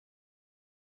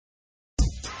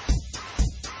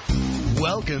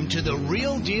Welcome to The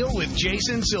Real Deal with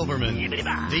Jason Silverman,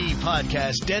 the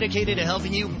podcast dedicated to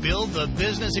helping you build the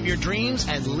business of your dreams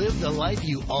and live the life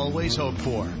you always hoped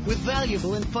for, with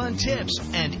valuable and fun tips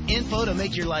and info to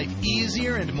make your life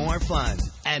easier and more fun.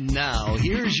 And now,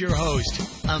 here's your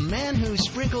host, a man who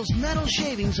sprinkles metal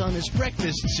shavings on his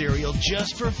breakfast cereal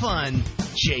just for fun,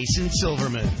 Jason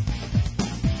Silverman.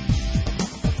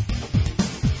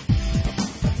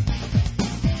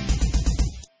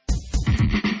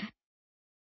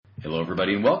 Hello,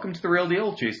 everybody, and welcome to The Real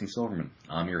Deal with Jason Silverman.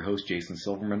 I'm your host, Jason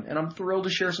Silverman, and I'm thrilled to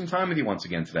share some time with you once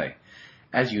again today.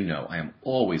 As you know, I am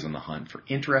always on the hunt for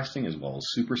interesting as well as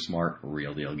super smart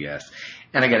real deal guests.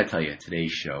 And I got to tell you,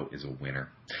 today's show is a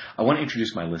winner. I want to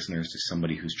introduce my listeners to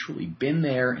somebody who's truly been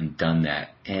there and done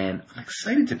that. And I'm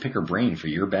excited to pick her brain for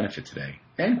your benefit today.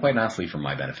 And quite honestly, for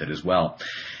my benefit as well.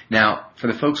 Now, for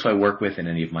the folks who I work with in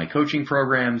any of my coaching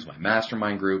programs, my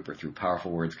mastermind group, or through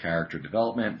Powerful Words Character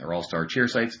Development or All-Star Cheer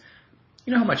sites,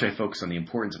 you know how much I focus on the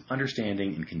importance of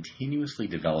understanding and continuously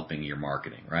developing your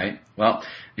marketing, right? Well,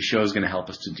 the show is going to help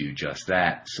us to do just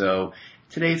that. So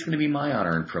today it's going to be my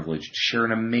honor and privilege to share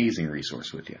an amazing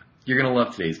resource with you. You're going to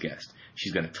love today's guest.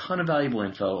 She's got a ton of valuable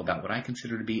info about what I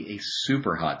consider to be a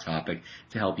super hot topic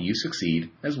to help you succeed,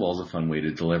 as well as a fun way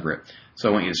to deliver it. So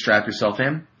I want you to strap yourself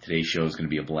in. Today's show is going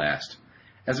to be a blast.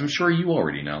 As I'm sure you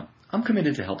already know, I'm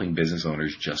committed to helping business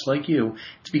owners just like you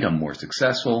to become more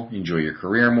successful, enjoy your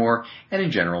career more, and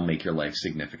in general make your life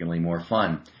significantly more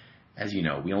fun. As you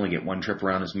know, we only get one trip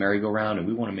around this merry-go-round, and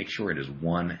we want to make sure it is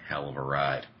one hell of a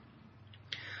ride.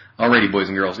 Alrighty, boys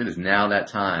and girls, it is now that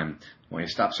time. I want you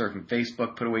to stop surfing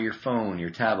Facebook, put away your phone, your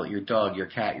tablet, your dog, your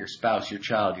cat, your spouse, your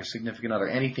child, your significant other,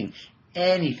 anything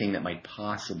that might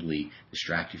possibly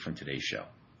distract you from today's show.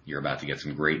 You're about to get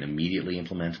some great and immediately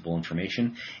implementable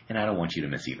information, and I don't want you to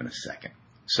miss even a second.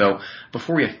 So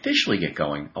before we officially get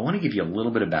going, I want to give you a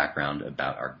little bit of background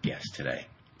about our guest today.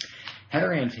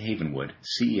 Heather Ann Havenwood,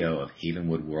 CEO of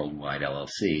Havenwood Worldwide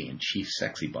LLC and Chief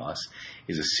Sexy Boss,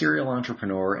 is a serial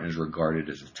entrepreneur and is regarded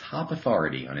as a top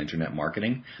authority on internet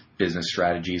marketing, business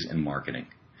strategies, and marketing.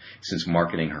 Since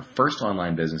marketing her first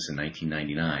online business in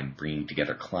 1999, bringing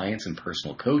together clients and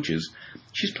personal coaches,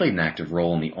 she's played an active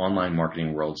role in the online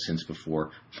marketing world since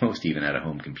before most even had a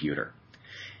home computer.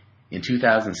 In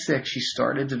 2006, she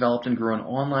started, developed, and grew an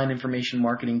online information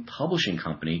marketing publishing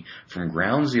company from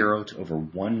ground zero to over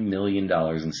 $1 million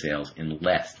in sales in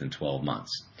less than 12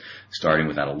 months, starting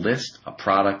without a list, a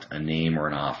product, a name, or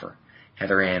an offer.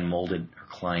 Heather Ann molded her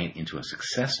client into a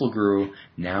successful guru,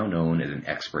 now known as an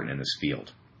expert in this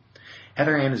field.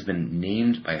 Heather Ann has been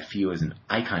named by a few as an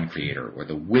icon creator or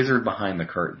the wizard behind the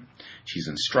curtain. She's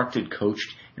instructed,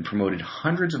 coached, and promoted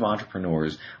hundreds of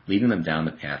entrepreneurs, leading them down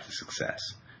the path to success.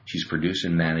 She's produced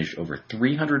and managed over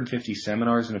 350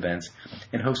 seminars and events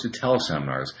and hosted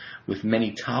teleseminars with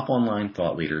many top online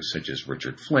thought leaders such as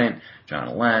Richard Flint, John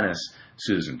Alanis,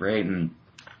 Susan Brayton.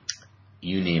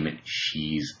 You name it,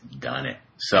 she's done it.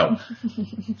 So,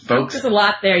 folks. There's a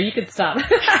lot there. You could stop.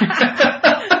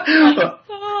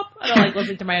 I don't like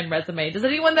listening to my own resume. Does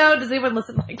anyone know? Does anyone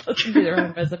listen to their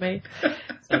own resume?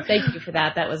 So thank you for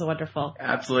that. That was wonderful.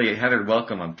 Absolutely. Heather,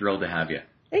 welcome. I'm thrilled to have you.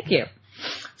 Thank you.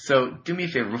 So do me a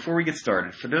favor, before we get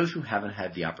started, for those who haven't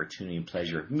had the opportunity and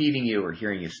pleasure of meeting you or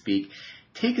hearing you speak,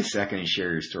 take a second and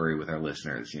share your story with our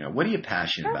listeners. You know, what are you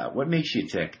passionate about? What makes you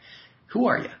tick? Who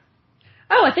are you?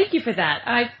 Oh, thank you for that.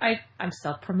 I'm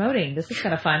self-promoting. This is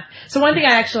kind of fun. So one thing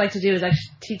I actually like to do is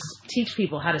actually teach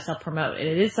people how to self-promote. And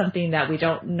it is something that we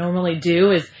don't normally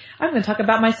do. Is I'm going to talk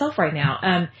about myself right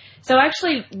now. So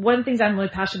actually, one of the things I'm really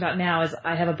passionate about now is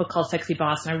I have a book called Sexy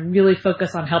Boss, and I really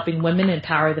focus on helping women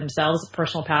empower themselves,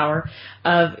 personal power,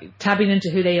 of tapping into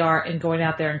who they are and going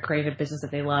out there and creating a business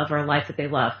that they love or a life that they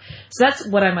love. So that's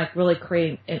what I'm like really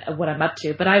creating, what I'm up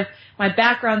to. But my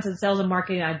background's in sales and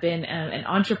marketing. I've been an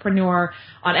entrepreneur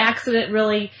on accident,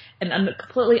 really, and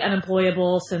completely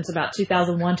unemployable since about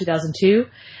 2001, 2002,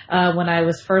 when I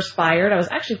was first fired. I was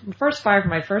actually first fired from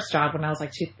my first job when I was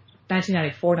like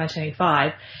 1994,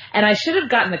 1995. And I should have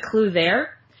gotten the clue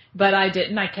there, but I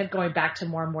didn't. I kept going back to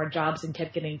more and more jobs and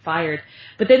kept getting fired.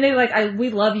 But then they we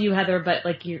love you, Heather, but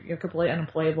like you're completely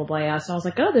unemployable by us. And I was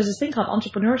like, oh, there's this thing called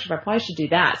entrepreneurship. I probably should do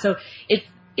that. So it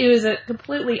was a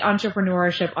completely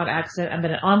entrepreneurship on accident. I've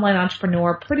been an online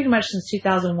entrepreneur pretty much since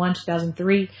 2001,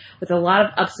 2003 with a lot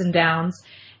of ups and downs.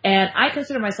 And I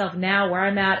consider myself now where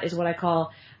I'm at is what I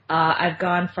call, I've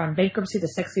gone from bankruptcy to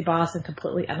sexy boss and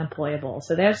completely unemployable.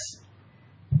 So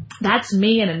that's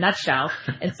me in a nutshell.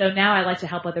 And so now I like to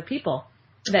help other people.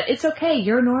 That it's okay,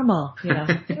 you're normal,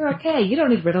 you're okay, you don't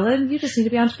need Ritalin, you just need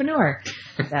to be an entrepreneur.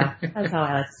 So that's how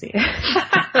I like to see it.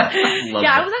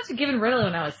 I was actually given Ritalin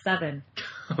when I was 7.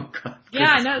 Oh, God.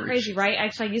 Yeah, I know, crazy, right?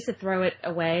 Actually, I used to throw it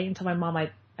away and tell my mom I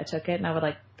took it, and I would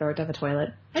like throw it down the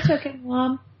toilet. I took it,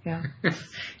 Mom. Yeah.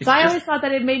 So I always thought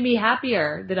that it made me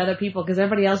happier than other people because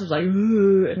everybody else was like,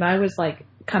 ooh, and I was like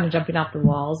kind of jumping off the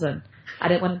walls, and I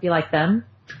didn't want to be like them.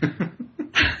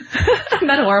 Isn't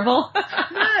that horrible?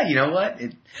 Yeah, you know what?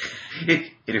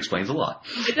 It explains a lot.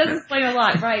 It does explain a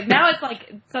lot, right? Now it's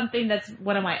like something that's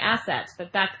one of my assets,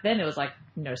 but back then it was like,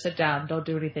 no, sit down, don't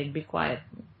do anything, be quiet.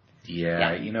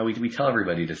 Yeah, you know, we tell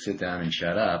everybody to sit down and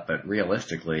shut up, but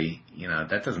realistically, you know,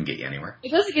 that doesn't get you anywhere.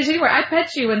 It doesn't get you anywhere. I bet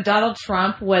you when Donald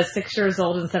Trump was 6 years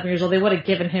old and 7 years old, they would have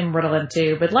given him Ritalin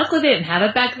too. But luckily they didn't have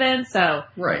it back then, so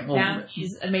right. Well, now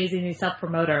he's amazing. He's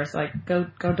self-promoter. So like, go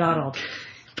Donald.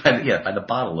 By the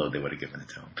bottle load, they would have given it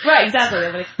to him. Right, exactly.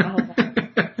 They would have given the whole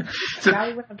thing. So, now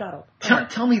we would have Donald.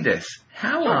 Tell me this.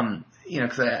 How, you know,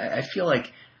 because I feel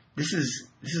like this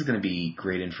is going to be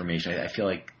great information. I feel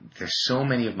like there's so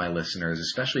many of my listeners,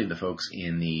 especially the folks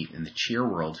in the cheer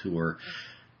world, who are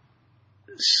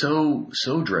so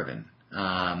driven.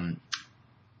 How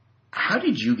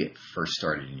did you get first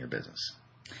started in your business?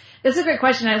 That's a great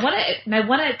question. I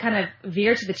want to kind of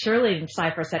veer to the cheerleading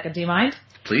side for a second. Do you mind?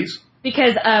 Please.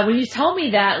 Because when you told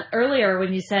me that earlier,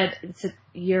 when you said a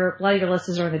lot of your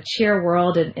listeners are in the cheer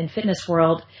world and fitness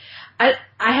world, I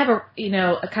have a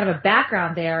kind of a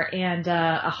background there and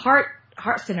a heart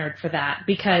centered for that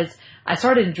because I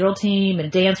started in drill team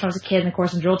and dance when I was a kid, and of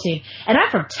course in drill team. And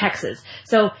I'm from Texas,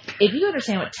 so if you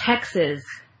understand what Texas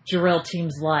drill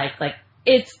team's like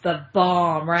it's the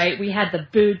bomb, right? We had the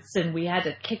boots and we had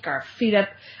to kick our feet up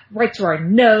right to our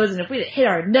nose, and if we didn't hit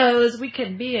our nose, we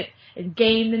couldn't be in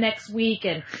game the next week.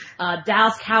 And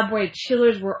Dallas Cowboy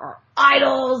cheerleaders were our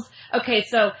idols. Okay,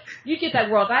 so you get that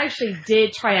world. I actually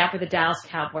did try out for the Dallas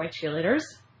Cowboy cheerleaders.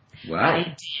 Wow.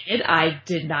 I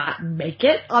did not make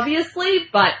it, obviously,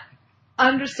 but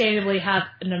understandably have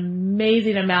an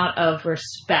amazing amount of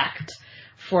respect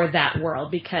for that world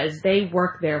because they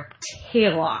work their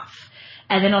tail off.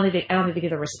 And then I don't think they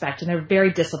get the respect, and they're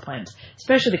very disciplined,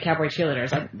 especially the Cowboy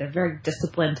cheerleaders. They're very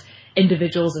disciplined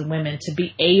individuals and women to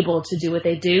be able to do what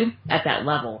they do at that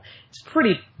level. It's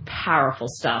pretty powerful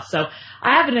stuff. So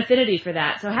I have an affinity for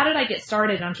that. So how did I get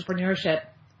started in entrepreneurship?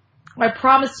 I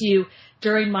promise you,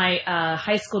 during my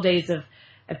high school days of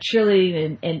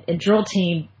cheerleading and drill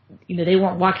team, you know, they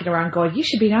weren't walking around going, you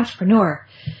should be an entrepreneur,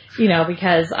 you know,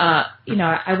 because, you know,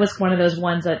 I was one of those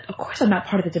ones that, of course, I'm not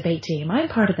part of the debate team. I'm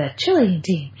part of the cheerleading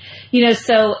team, you know,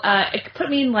 so it put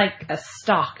me in like a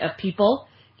stock of people,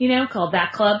 you know, called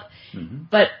that club. Mm-hmm.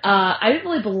 But I didn't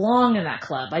really belong in that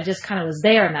club. I just kind of was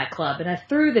there in that club. And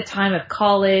through the time of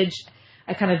college,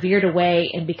 I kind of veered away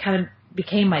and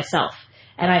became myself.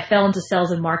 And I fell into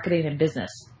sales and marketing and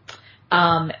business.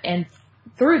 And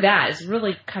through that is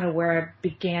really kind of where I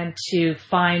began to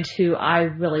find who I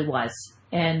really was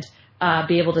and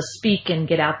be able to speak and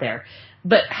get out there.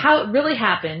 But how it really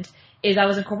happened is I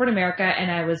was in corporate America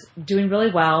and I was doing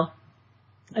really well.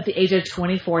 At the age of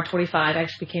 24, 25, I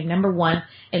actually became number one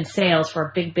in sales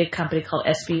for a big company called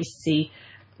SBC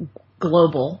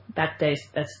Global. Back days,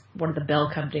 that's one of the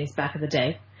Bell companies back in the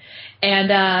day.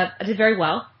 And I did very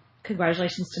well.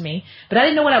 Congratulations to me. But I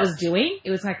didn't know what I was doing.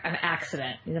 It was like an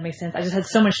accident. Does that make sense? I just had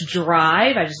so much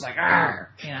drive. I just like,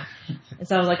 you know. And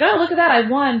so I was like, oh, look at that. I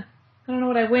won. I don't know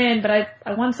what I win, but I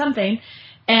won something.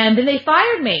 And then they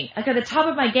fired me. Like at the top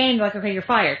of my game, they're like, okay, you're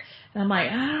fired. And I'm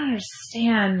like, I don't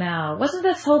understand now. Wasn't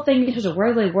this whole thing because of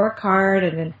where they work hard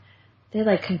and then they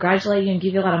like congratulate you and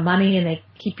give you a lot of money and they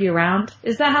keep you around?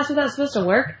 Is that how that's supposed to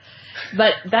work?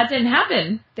 But that didn't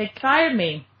happen. They fired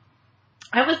me.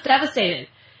 I was devastated,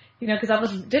 you know,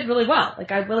 because did really well.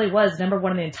 Like I really was number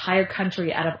one in the entire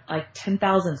country out of like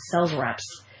 10,000 sales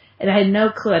reps. And I had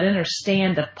no clue. I didn't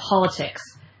understand the politics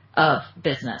of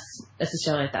business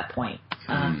necessarily at that point.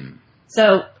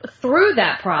 So through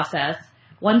that process,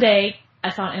 one day I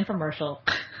saw an infomercial.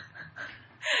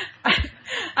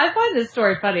 I find this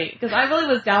story funny because I really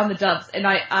was down the dumps and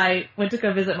I went to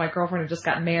go visit my girlfriend who just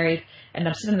got married and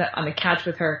I'm sitting on the couch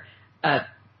with her,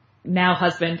 now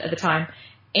husband at the time.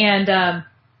 And,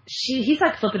 he's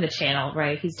like flipping the channel,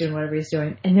 right? He's doing whatever he's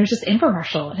doing. And there's this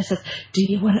infomercial and it says, do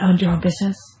you want to own your own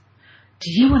business?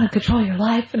 Do you want to control your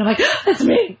life? And I'm like, that's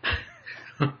me.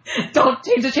 Don't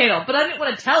change the channel. But I didn't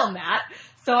want to tell him that.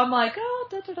 So I'm like,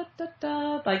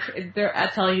 like they're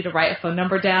telling you to write a phone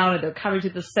number down and they're coming to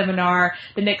the seminar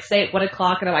the next day at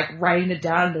 1:00 and I'm like writing it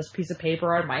down on this piece of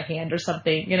paper on my hand or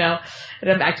something, you know,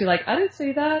 and I'm actually like, I didn't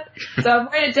say that. So I'm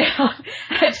writing it down.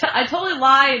 I totally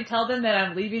lie and tell them that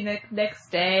I'm leaving the next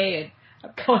day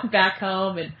and I'm going back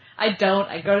home and I go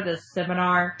to this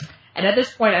seminar and at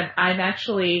this point I'm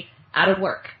actually out of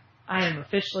work. I am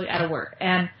officially out of work.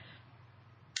 And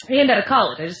out of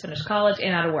college. I just finished college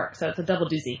and out of work. So it's a double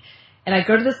doozy. And I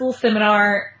go to this little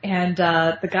seminar, and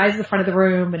the guy's in the front of the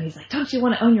room, and he's like, don't you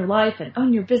want to own your life and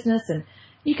own your business? And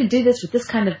you can do this with this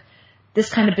kind of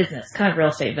business, kind of real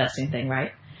estate investing thing,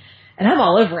 right? And I'm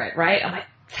all over it, right? I'm like,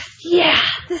 yeah,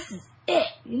 this is it.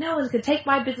 You know, it's going to take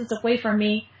my business away from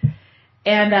me.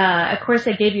 And, of course,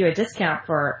 they gave you a discount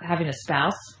for having a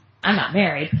spouse. I'm not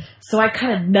married. So I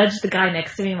kind of nudged the guy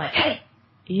next to me. I'm like, hey,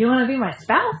 you want to be my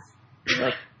spouse? He's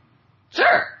like,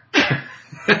 sure.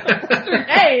 What's your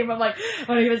name? I'm like, I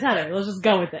want to give his head over. Let's just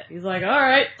go with it. He's like, all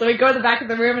right. So we go in the back of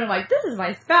the room, and I'm like, this is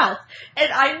my spouse.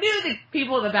 And I knew the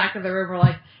people in the back of the room were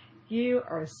like, you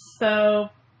are so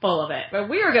full of it. But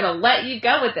we were going to let you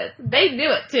go with this. They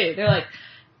knew it, too. They're like,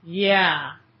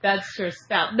 yeah, that's your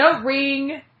spouse. No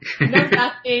ring, no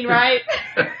nothing, right?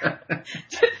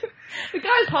 The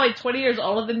guy's probably 20 years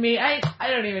older than me. I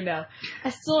don't even know. I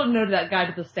still don't know that guy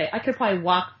to this day. I could probably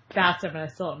walk past him, and I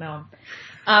still don't know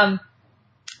him.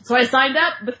 So I signed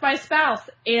up with my spouse,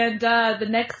 and the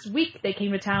next week they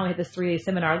came to town. We had this 3-day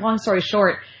seminar. Long story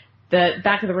short, the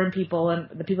back of the room people and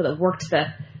the people that worked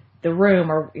the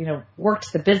room or,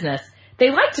 worked the business, they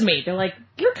liked me. They're like,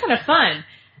 you're kind of fun.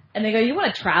 And they go, you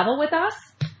want to travel with us?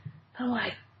 I'm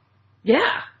like,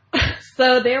 yeah.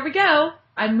 So there we go.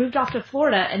 I moved off to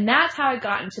Florida, and that's how I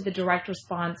got into the direct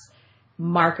response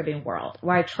marketing world,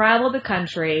 where I traveled the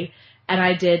country. And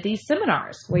I did these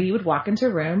seminars where you would walk into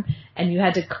a room and you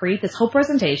had to create this whole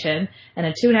presentation. And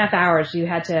in 2.5 hours, you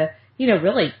had to,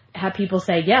 really have people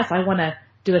say, yes, I want to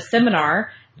do a seminar,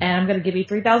 and I'm going to give you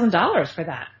 $3,000 for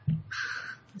that.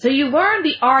 So you learn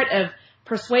the art of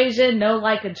persuasion, know,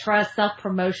 like, and trust,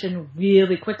 self-promotion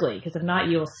really quickly, because if not,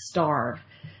 you will starve.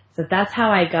 So that's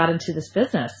how I got into this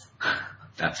business.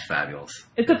 That's fabulous.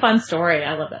 It's a fun story.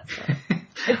 I love that story.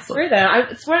 It's true, though.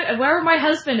 It's wherever my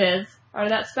husband is, or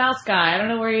that spouse guy. I don't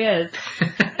know where he is.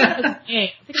 I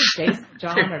think it's Jason,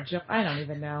 John, or Joe. I don't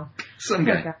even know. Some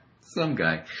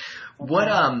guy. What,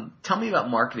 tell me about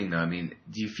marketing though. I mean,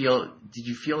 did you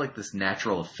feel like this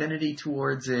natural affinity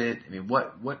towards it? I mean,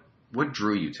 what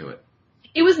drew you to it?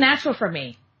 It was natural for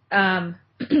me.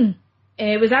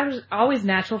 It was always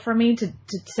natural for me to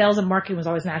sales and marketing was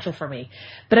always natural for me.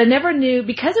 But I never knew,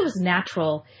 because it was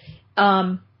natural,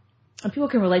 and people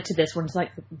can relate to this when it's like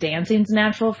dancing's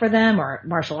natural for them or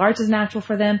martial arts is natural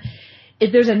for them.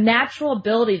 If there's a natural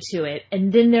ability to it,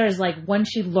 and then there's like,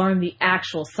 once you learn the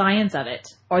actual science of it,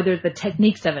 or there's the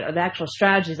techniques of it, or the actual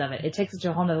strategies of it, it takes it to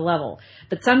a whole nother level.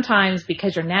 But sometimes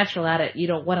because you're natural at it, you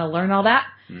don't want to learn all that,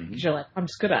 because you're like, I'm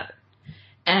just good at it.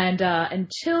 And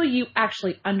until you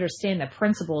actually understand the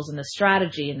principles and the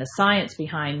strategy and the science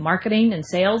behind marketing and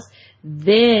sales,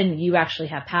 then you actually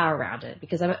have power around it.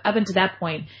 Because up until that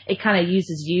point, it kind of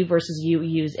uses you versus you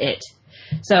use it.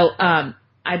 So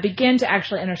I began to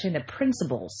actually understand the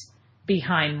principles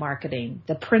behind marketing,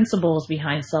 the principles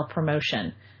behind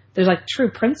self-promotion. There's like true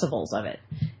principles of it.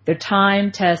 They're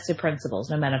time-tested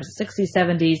principles, no matter if it's the 60s,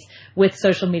 70s, with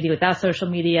social media, without social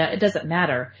media, it doesn't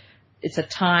matter. It's a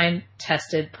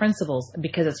time-tested principles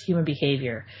because it's human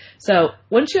behavior. So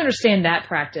once you understand that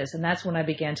practice, and that's when I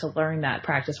began to learn that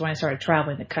practice when I started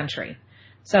traveling the country.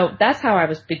 So that's how I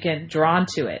began drawn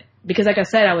to it. Because like I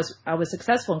said, I was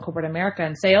successful in corporate America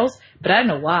in sales, but I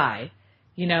didn't know why.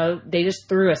 They just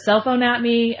threw a cell phone at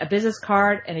me, a business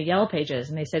card, and a Yellow Pages,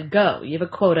 and they said, go, you have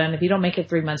a quota, and if you don't make it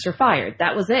 3 months, you're fired.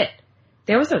 That was it.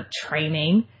 There was no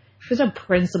training. There was no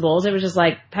principles. It was just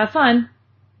like, have fun.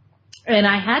 And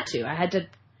I had to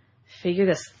figure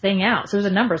this thing out. So it was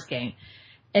a numbers game.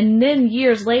 And then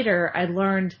years later, I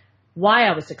learned why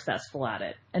I was successful at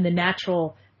it and the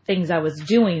natural things I was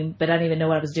doing, but I didn't even know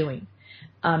what I was doing.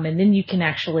 And then you can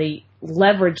actually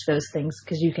leverage those things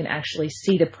because you can actually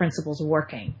see the principles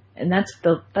working. And that's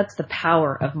the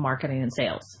power of marketing and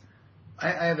sales.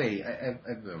 I have a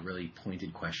really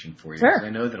pointed question for you. Sure. Because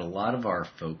I know that a lot of our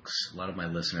folks, a lot of my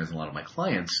listeners, and a lot of my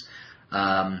clients,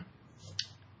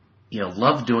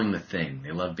 love doing the thing.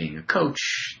 They love being a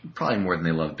coach, probably more than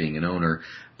they love being an owner.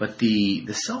 But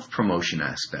the self-promotion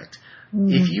aspect,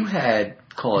 if you had,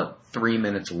 call it 3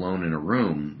 minutes alone in a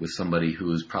room with somebody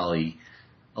who is probably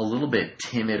a little bit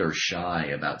timid or shy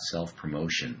about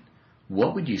self-promotion,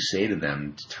 what would you say to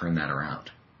them to turn that around?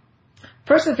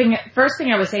 First thing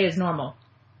I would say is normal.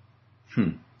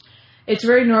 It's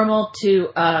very normal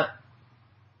to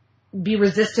be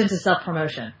resistant to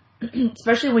self-promotion,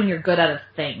 especially when you're good at a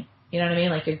thing. You know what I mean?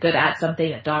 Like you're good at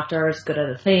something, a doctor is good at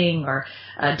a thing, or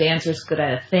a dancer is good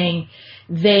at a thing.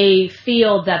 They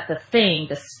feel that the thing,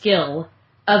 the skill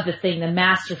of the thing, the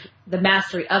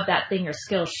mastery of that thing or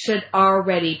skill should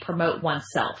already promote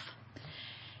oneself.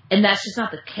 And that's just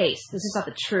not the case. This is not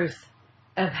the truth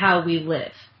of how we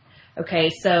live. Okay,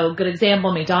 so good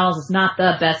example, McDonald's is not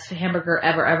the best hamburger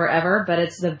ever, but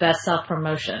it's the best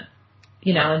self-promotion.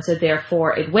 And so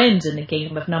therefore it wins in the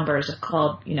game of numbers of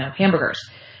called, hamburgers.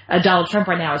 Donald Trump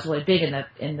right now is really big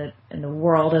in the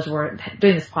world as we're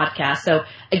doing this podcast. So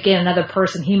again, another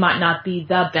person, he might not be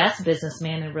the best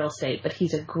businessman in real estate, but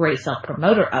he's a great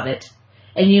self-promoter of it.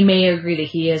 And you may agree that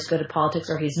he is good at politics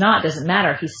or he's not. Doesn't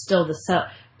matter. He's still the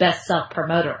best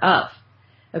self-promoter of.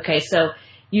 Okay, so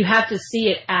you have to see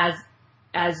it as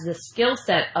the skill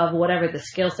set of whatever the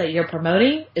skill set you're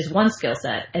promoting is one skill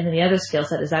set, and then the other skill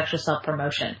set is actual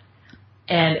self-promotion.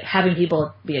 And having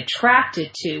people be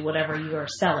attracted to whatever you are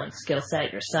selling, skill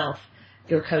set, yourself,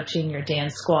 your coaching, your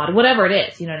dance squad, whatever it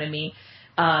is, you know what I mean?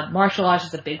 Martial arts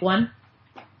is a big one.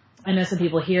 I know some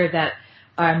people here that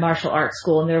are in martial arts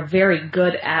school, and they're very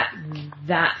good at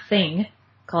that thing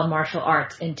called martial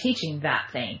arts and teaching that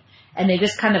thing. And they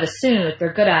just kind of assume if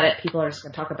they're good at it, people are just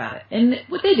going to talk about it. And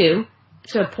what they do,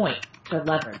 to a point, to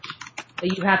leverage.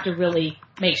 But you have to really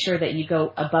make sure that you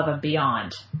go above and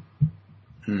beyond.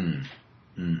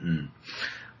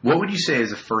 What would you say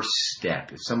is a first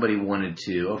step if somebody wanted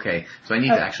to, so I need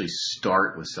to actually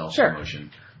start with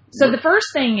self-promotion. Sure. So the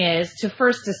first thing is to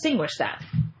first distinguish that.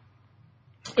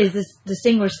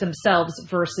 Distinguish themselves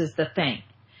versus the thing.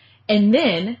 And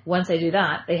then, once they do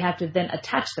that, they have to then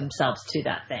attach themselves to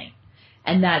that thing.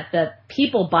 And that the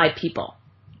people buy people.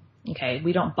 Okay,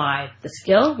 we don't buy the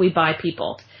skill, we buy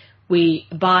people. We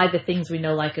buy the things we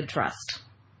know, like, and trust.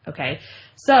 Okay,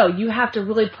 so you have to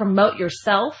really promote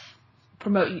yourself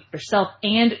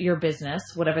and your business,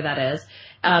 whatever that is,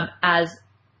 as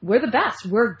we're the best,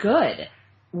 we're good,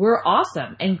 we're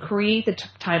awesome, and create the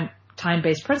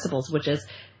time-based principles, which is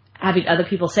having other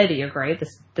people say that you're great,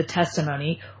 the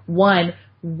testimony. One,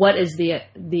 what is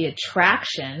the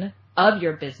attraction of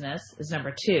your business is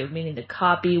number two, meaning the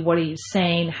copy. What are you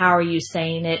saying? How are you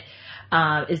saying it?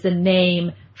 Is the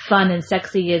name fun and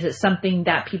sexy? Is it something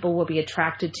that people will be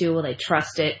attracted to? Will they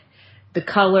trust it? The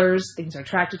colors, things are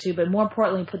attracted to, but more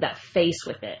importantly, put that face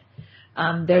with it.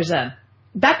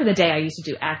 Back in the day, I used to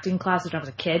do acting classes when I was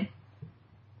a kid,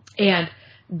 and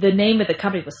the name of the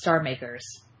company was Star Makers.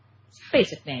 It's a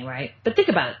basic name, right? But think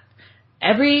about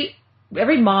it.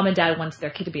 Every mom and dad wants their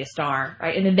kid to be a star,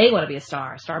 right? And then they want to be a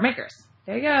star makers.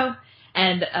 There you go.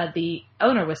 And the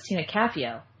owner was Tina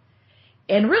Caffio.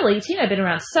 And really, Tina had been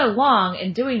around so long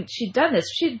and she'd done this.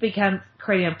 She'd become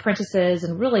creating apprentices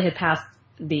and really had passed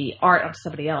the art on to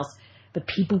somebody else. But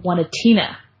people wanted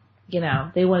Tina.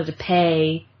 They wanted to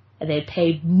pay, and they'd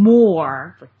pay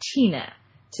more for Tina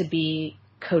to be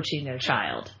coaching their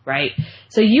child, right?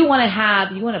 So you want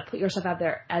to put yourself out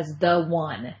there as the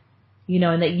one.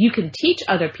 And that you can teach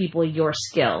other people your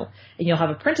skill, and you'll have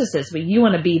apprentices, but you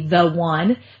want to be the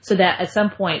one so that at some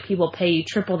point people pay you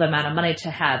triple the amount of money to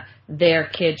have their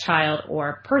kid, child,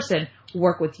 or person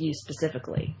work with you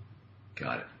specifically.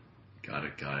 Got it.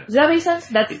 Does that make sense?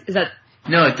 Is that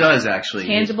no, it does actually.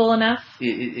 Tangible enough?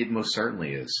 It most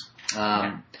certainly is.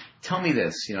 Tell me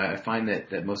this. I find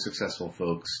that most successful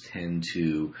folks tend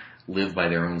to live by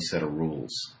their own set of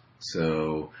rules.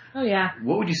 So,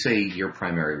 what would you say your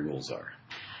primary rules are?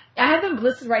 I have them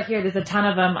listed right here. There's a ton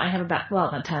of them. I have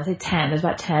not 10, I say 10. There's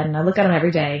about 10. I look at them every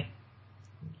day.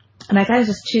 And I kind of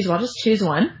just choose one. I'll just choose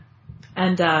one.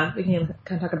 And we can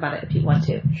kind of talk about it if you want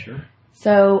to. Sure.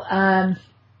 So,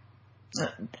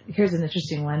 here's an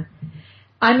interesting one.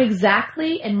 I'm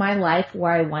exactly in my life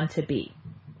where I want to be.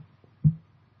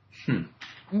 I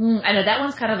know that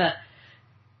one's kind of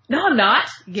no, I'm not,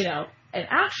 and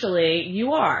actually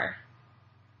you are.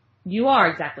 You are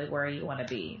exactly where you want to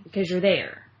be because you're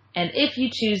there. And if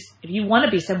you want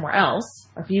to be somewhere else,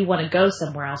 or if you want to go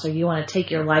somewhere else, or you want to take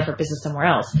your life or business somewhere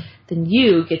else, then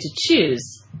you get to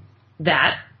choose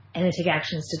that and then take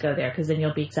actions to go there, because then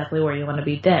you'll be exactly where you want to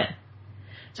be then.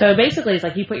 So basically it's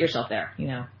like you put yourself there,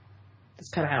 That's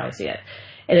kind of how I see it.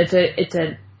 And it's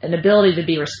an ability to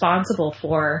be responsible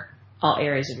for all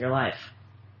areas of your life.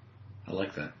 I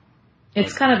like that.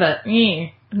 It's kind of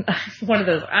one of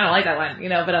those, I don't like that one,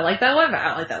 but I like that one, but I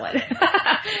don't like that one.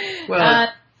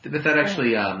 Well, but that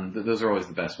actually, those are always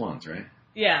the best ones, right?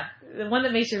 Yeah. The one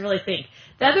that makes you really think.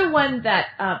 The other one that,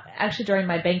 actually during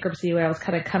my bankruptcy, where I was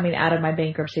kind of coming out of my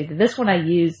bankruptcy, this one I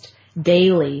used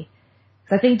daily.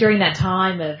 I think during that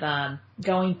time of,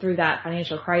 going through that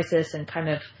financial crisis and kind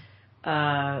of,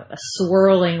 a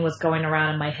swirling was going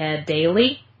around in my head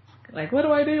daily. Like, what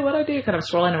do I do? Kind of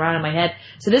swirling around in my head.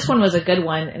 So this one was a good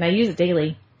one, and I use it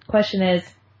daily. Question is,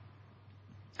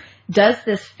 does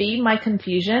this feed my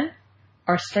confusion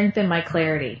or strengthen my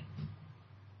clarity?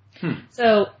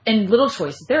 So, and little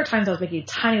choices. There are times I was making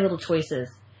tiny little choices.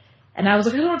 And I was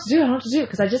like, I don't know what to do.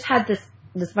 Because I just had this,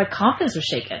 my confidence was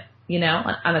shaken,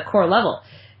 on a core level.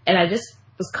 And I just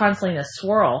was constantly in a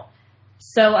swirl.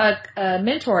 So a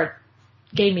mentor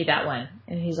gave me that one.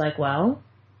 And he's like, well,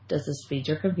 does this feed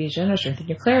your confusion or strengthen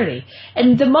your clarity?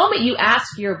 And the moment you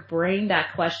ask your brain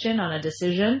that question on a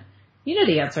decision, you know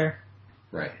the answer.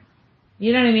 Right.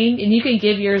 You know what I mean? And you can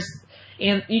give yours,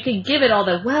 and you can give it all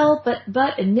the, well, but,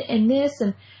 and this,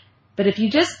 but if you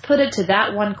just put it to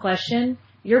that one question,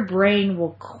 your brain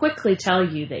will quickly tell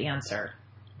you the answer.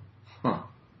 Huh.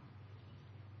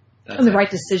 And the right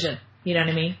decision. You know what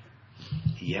I mean?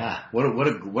 Yeah. What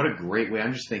a great way.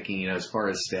 I'm just thinking, as far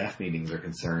as staff meetings are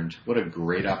concerned, what a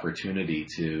great opportunity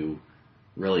to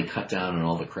really cut down on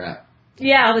all the crap.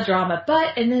 Yeah, all the drama.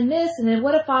 But, and then this, and then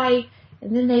what if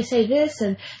and then they say this,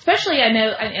 and especially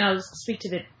I'll speak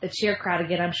to the cheer crowd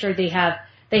again. I'm sure they have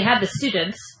the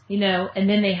students, and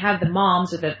then they have the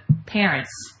moms or the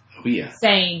parents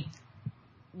saying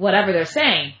whatever they're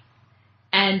saying.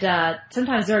 And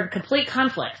sometimes they're in complete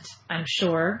conflict, I'm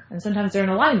sure, and sometimes they're in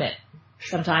alignment.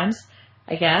 Sometimes,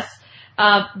 I guess.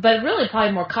 But really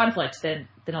probably more conflict than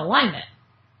alignment.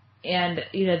 And,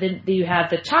 then you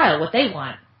have the child, what they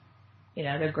want.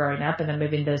 They're growing up and they're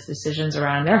moving those decisions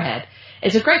around in their head.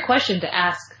 It's a great question to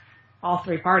ask all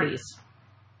three parties.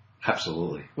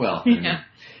 Absolutely. Well,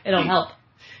 it'll help.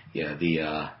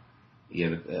 Yeah,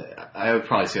 I would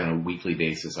probably say on a weekly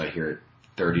basis, I hear it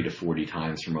 30 to 40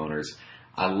 times from owners.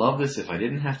 I love this if I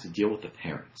didn't have to deal with the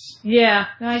parents. Yeah,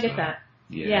 no, I get that.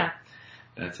 Yeah.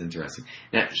 That's interesting.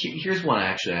 Now, here's one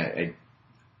actually,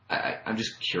 I'm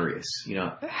just curious,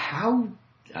 how,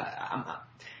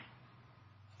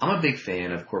 I'm a big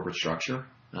fan of corporate structure,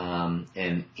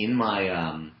 and in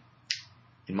my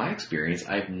experience,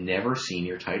 I've never seen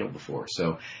your title before.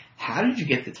 So how did you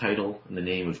get the title and the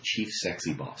name of Chief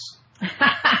Sexy Boss?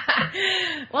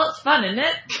 Well, it's fun, isn't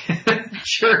it? It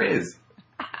sure is.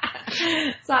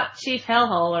 It's not Chief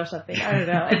Hellhole or something. I don't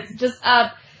know. It's just,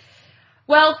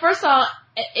 well, first of all,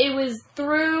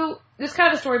 there's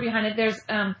kind of a story behind it. There's,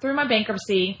 through my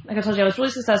bankruptcy, like I told you, I was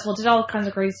really successful, did all kinds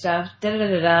of great stuff,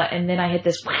 and then I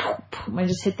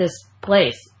just hit this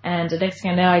place. And the next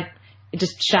thing I know, it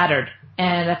just shattered.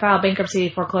 And I filed bankruptcy,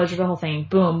 foreclosure, the whole thing.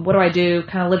 Boom. What do I do?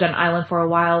 Kind of lived on an island for a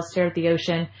while, stared at the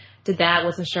ocean, did that,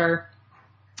 wasn't sure.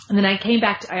 And then I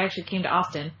actually came to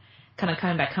Austin, kind of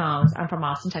coming back home. I'm from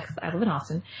Austin, Texas. I live in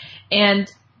Austin.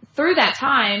 And through that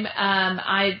time,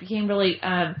 I became really,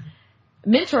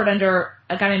 mentored under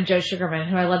a guy named Joe Sugarman,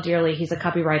 who I love dearly. He's a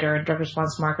copywriter and direct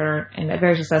response marketer and a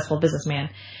very successful businessman.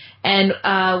 And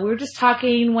we were just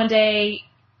talking one day,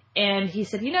 and he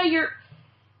said, you're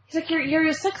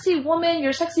a sexy woman.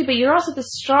 You're sexy, but you're also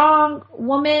this strong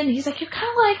woman. He's like, you're kind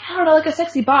of like, I don't know, like a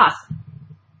sexy boss.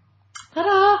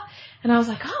 Ta-da! And I was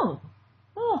like, oh,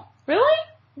 really?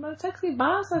 I'm a sexy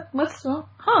boss? I kind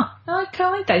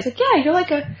of like that. He's like, yeah, you're like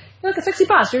a sexy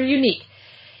boss. You're unique.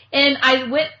 And I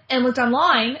went and looked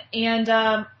online and,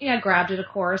 I grabbed it, of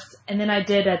course. And then I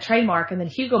did a trademark, and then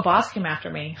Hugo Boss came after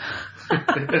me.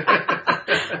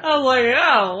 I was like,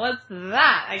 oh, what's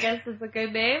that? I guess it's a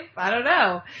good name. I don't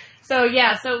know. So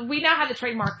we now have the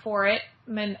trademark for it.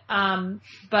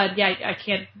 I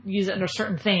can't use it under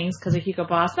certain things because of Hugo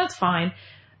Boss. That's fine.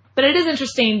 But it is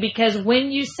interesting because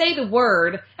when you say the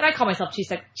word, and I call myself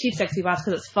Chief Sexy Boss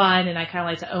because it's fun and I kind of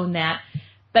like to own that.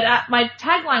 But my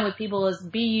tagline with people is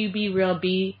be you, be real,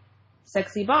 be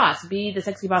sexy boss. Be the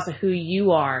sexy boss of who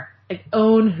you are. Like,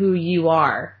 own who you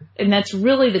are. And that's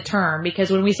really the term, because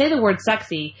when we say the word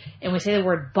sexy and we say the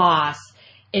word boss,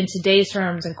 in today's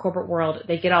terms in corporate world,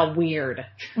 they get all weird.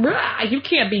 You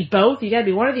can't be both. You gotta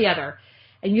be one or the other.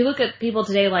 And you look at people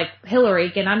today like Hillary.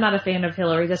 Again, I'm not a fan of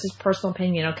Hillary. That's just personal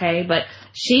opinion, okay? But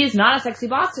she is not a sexy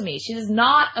boss to me. She does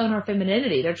not own her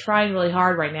femininity. They're trying really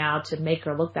hard right now to make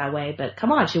her look that way. But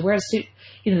come on, she wears a suit,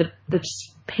 the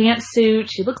pantsuit.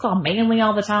 She looks all manly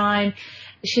all the time.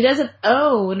 She doesn't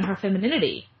own her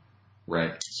femininity.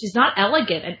 Right. She's not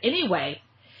elegant in any way.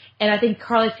 And I think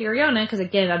Carly Fiorina, because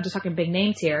again, I'm just talking big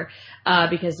names here,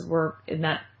 because we're in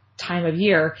that time of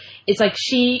year. It's like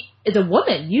she is a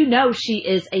woman. She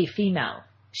is a female.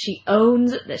 She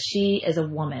owns that she is a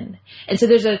woman. And so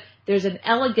there's an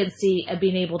elegancy of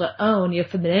being able to own your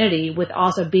femininity with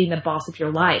also being the boss of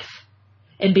your life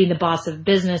and being the boss of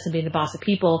business and being the boss of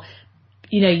people.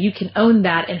 You can own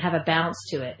that and have a balance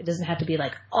to it. It doesn't have to be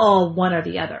like all one or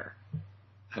the other.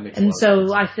 And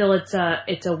so I feel it's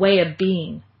a way of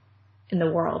being in the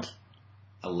world.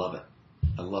 I love it.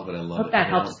 I hope that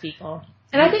helps people.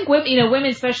 And I think women,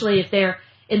 especially if they're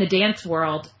in the dance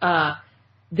world,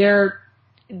 their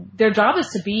job is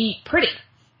to be pretty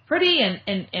pretty and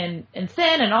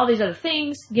thin and all these other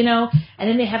things, you know, and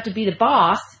then they have to be the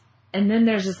boss, and then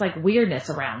there's this like weirdness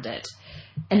around it,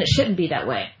 and it shouldn't be that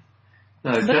way.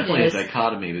 No, there's definitely a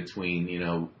dichotomy between, you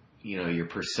know, your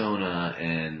persona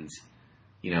and,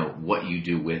 you know, what you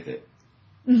do with it.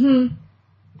 Mm-hmm.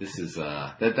 This is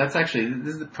this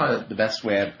is probably the best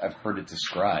way I've heard it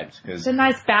described. It's a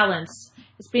nice balance.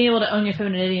 It's being able to own your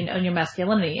femininity and own your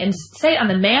masculinity. And say on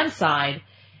the man side,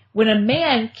 when a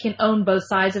man can own both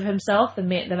sides of himself, the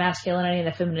masculinity and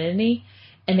the femininity,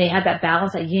 and they have that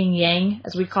balance, that yin yang,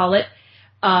 as we call it,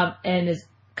 and is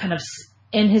kind of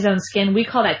in his own skin, we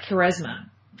call that charisma.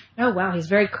 Oh wow, he's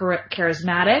very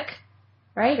charismatic,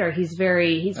 right? Or he's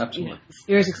very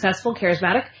successful,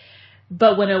 charismatic.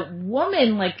 But when a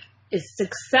woman like is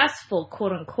successful,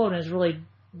 quote unquote, and is really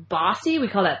bossy, we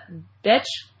call that bitch.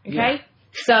 Okay, yeah.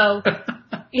 So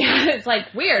yeah, it's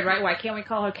like weird, right? Why can't we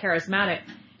call her charismatic?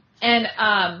 And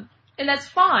that's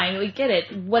fine. We get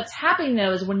it. What's happening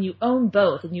though is when you own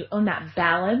both and you own that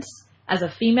balance as a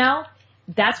female,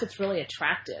 that's what's really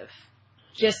attractive.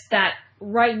 Just that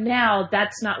right now,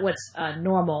 that's not what's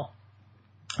normal.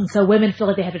 And so women feel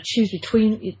like they have to choose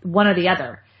between one or the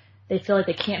other. They feel like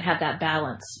they can't have that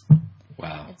balance.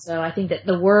 Wow. And so I think that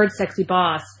the word sexy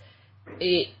boss,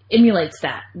 it emulates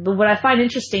that. But what I find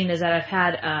interesting is that I've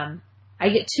had, I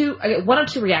get one or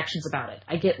two reactions about it.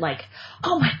 I get like,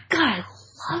 oh my God, I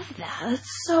love that.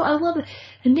 I love it.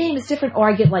 The name is different. Or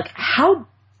I get like, how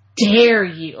dare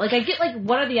you? Like I get like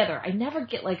one or the other. I never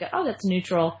get like, oh, that's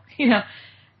neutral, you know.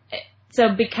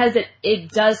 So because it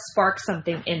does spark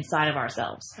something inside of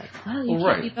ourselves. Like, well, you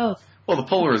can't be both. Well, the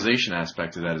polarization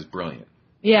aspect of that is brilliant.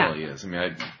 Yeah. It really is. I mean,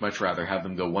 I'd much rather have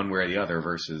them go one way or the other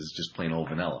versus just plain old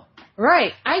vanilla.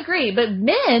 Right. I agree. But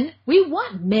men, we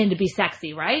want men to be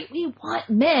sexy, right? We want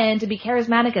men to be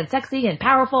charismatic and sexy and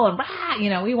powerful and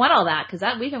you know, we want all that because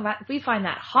we find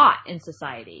that hot in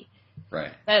society.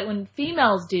 Right. But when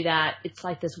females do that, it's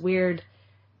like this weird,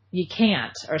 you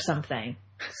can't or something.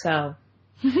 So.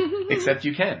 Except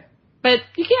you can. But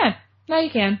you can. No, you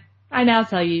can. I now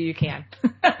tell you can.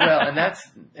 Well,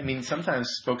 and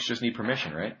sometimes folks just need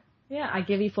permission, right? Yeah, I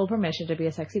give you full permission to be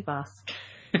a sexy boss.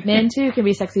 Men, too, can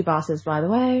be sexy bosses, by the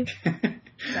way.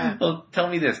 So. Well, tell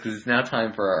me this, because it's now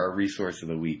time for our resource of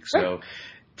the week. So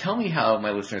tell me how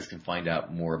my listeners can find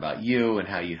out more about you and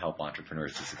how you help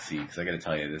entrepreneurs to succeed. Because I got to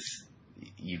tell you,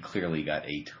 you clearly got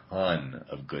a ton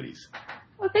of goodies.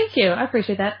 Well, thank you. I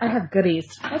appreciate that. I have goodies.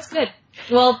 That's good.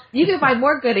 Well, you can find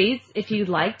more goodies if you'd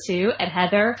like to at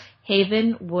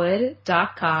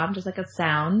HeatherHavenwood.com, just like it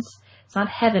sounds. It's not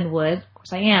Havenwood. Of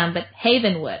course I am, but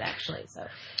Havenwood, actually. So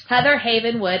Heather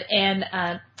Havenwood and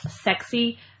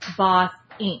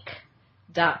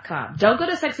SexyBossInc.com. Don't go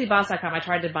to SexyBoss.com. I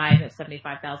tried to buy it at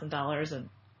 $75,000 and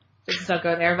just don't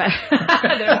go there. But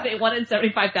they wanted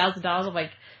 $75,000. I'm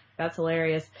like, that's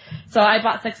hilarious. So I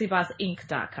bought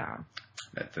SexyBossInc.com.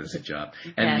 That does the job.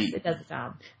 And yes, it does the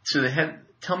job. So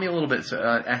tell me a little bit. So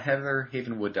at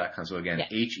HeatherHavenwood.com. So again,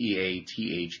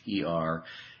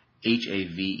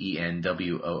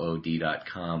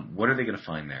 HeatherHavenwood.com. What are they going to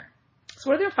find there? So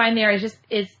what they're going to find there is just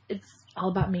it's all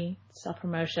about me,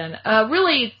 self-promotion.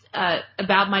 Really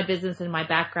about my business and my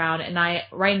background. And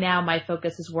right now my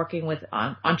focus is working with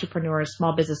entrepreneurs,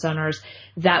 small business owners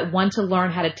that want to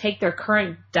learn how to take their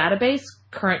current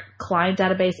client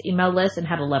database, email list, and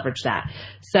how to leverage that.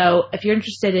 So if you're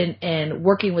interested in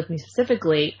working with me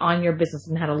specifically on your business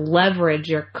and how to leverage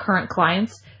your current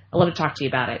clients, I'd love to talk to you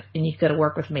about it, and you can go to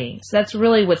work with me. So that's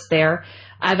really what's there.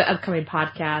 I have an upcoming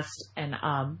podcast, and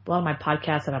a lot of my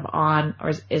podcasts that I'm on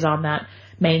is on that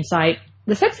main site.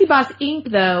 The Sexy Boss Inc.,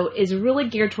 though, is really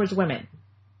geared towards women.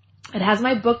 It has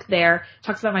my book there,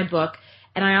 talks about my book,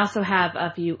 and I also have,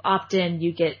 if you opt in,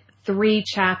 you get 3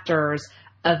 chapters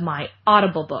of my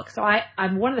Audible book. So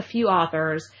I'm one of the few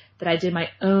authors that I did my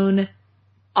own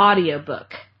audio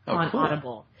book on cool.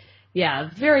 Audible. Yeah,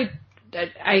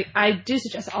 I do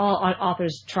suggest all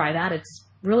authors try that. It's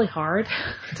really hard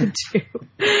to do.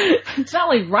 To not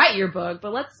only write your book,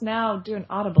 but let's now do an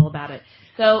Audible about it.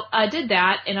 So I did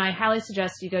that, and I highly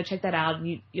suggest you go check that out.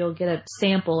 You'll get a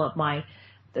sample of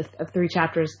of 3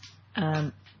 chapters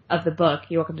of the book.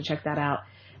 You're welcome to check that out.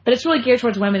 But it's really geared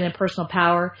towards women and personal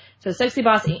power. So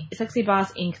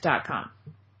SexyBossInc.com.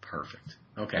 Perfect.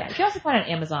 Okay. Yeah, you can also find it on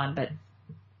Amazon, but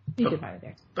you can find it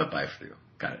there. But buy for you.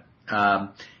 Got it.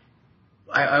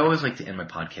 I always like to end my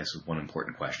podcast with one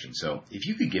important question. So if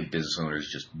you could give business owners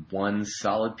just one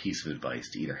solid piece of advice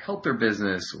to either help their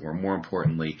business or, more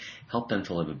importantly, help them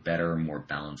to live a better, more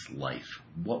balanced life,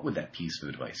 what would that piece of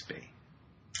advice be?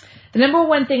 The number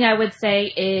one thing I would say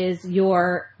is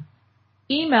your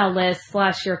email list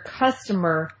 / your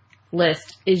customer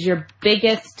list is your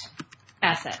biggest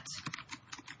asset.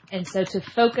 And so to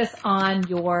focus on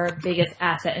your biggest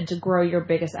asset and to grow your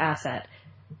biggest asset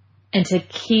and to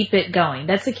keep it going.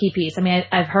 That's the key piece. I mean,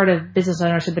 I've heard of business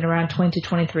owners who've been around 20 to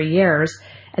 23 years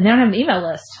and they don't have an email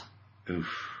list. Oof.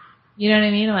 You know what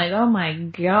I mean? I'm like, oh my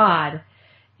God.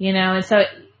 You know, and so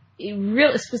it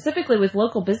really, specifically with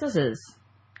local businesses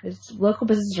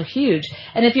are huge.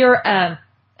 And if you're a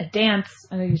dance,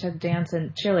 I know you said dance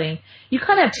and chilling, you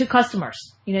kind of have two customers.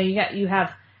 You know, you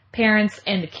have parents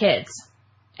and the kids.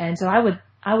 And so I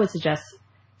would suggest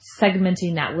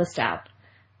segmenting that list out.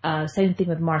 Same thing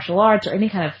with martial arts or any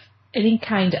kind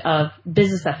of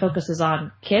business that focuses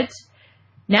on kids.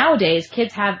 Nowadays,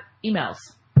 kids have emails.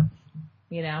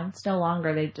 You know, it's no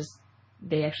longer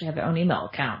they actually have their own email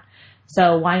account.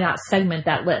 So why not segment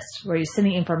that list where you're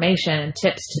sending information and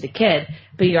tips to the kid,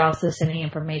 but you're also sending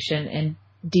information and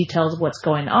details of what's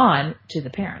going on to the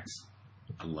parents.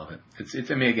 I love it.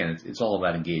 I mean, again, it's all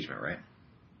about engagement, right?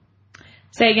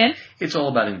 Say again? It's all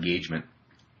about engagement.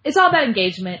 It's all about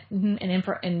engagement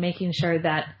and making sure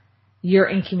that you're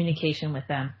in communication with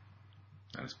them.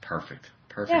 That is perfect.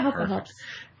 Yeah, I hope that helps.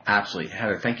 Absolutely.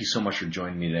 Heather, thank you so much for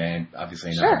joining me today.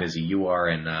 Obviously, I know how busy you are,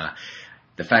 and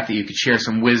the fact that you could share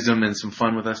some wisdom and some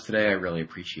fun with us today, I really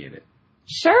appreciate it.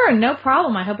 Sure, no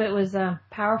problem. I hope it was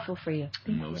powerful for you.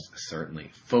 Most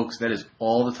certainly. Folks, that is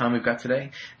all the time we've got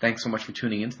today. Thanks so much for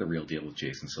tuning into The Real Deal with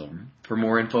Jason Silverman. For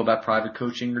more info about private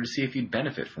coaching or to see if you'd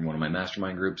benefit from one of my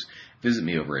mastermind groups, visit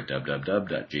me over at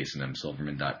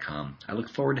www.jasonmsilverman.com. I look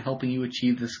forward to helping you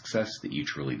achieve the success that you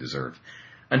truly deserve.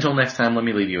 Until next time, let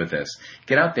me leave you with this.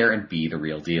 Get out there and be the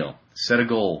real deal. Set a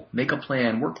goal, make a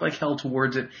plan, work like hell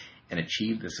towards it, and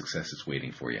achieve the success that's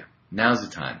waiting for you. Now's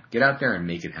the time. Get out there and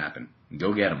make it happen.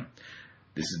 Go get them.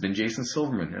 This has been Jason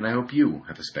Silverman, and I hope you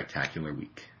have a spectacular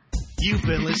week. You've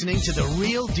been listening to The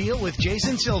Real Deal with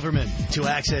Jason Silverman. To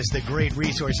access the great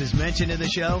resources mentioned in the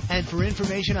show and for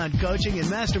information on coaching and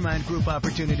mastermind group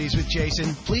opportunities with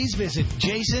Jason, please visit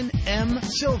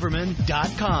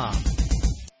jasonmsilverman.com.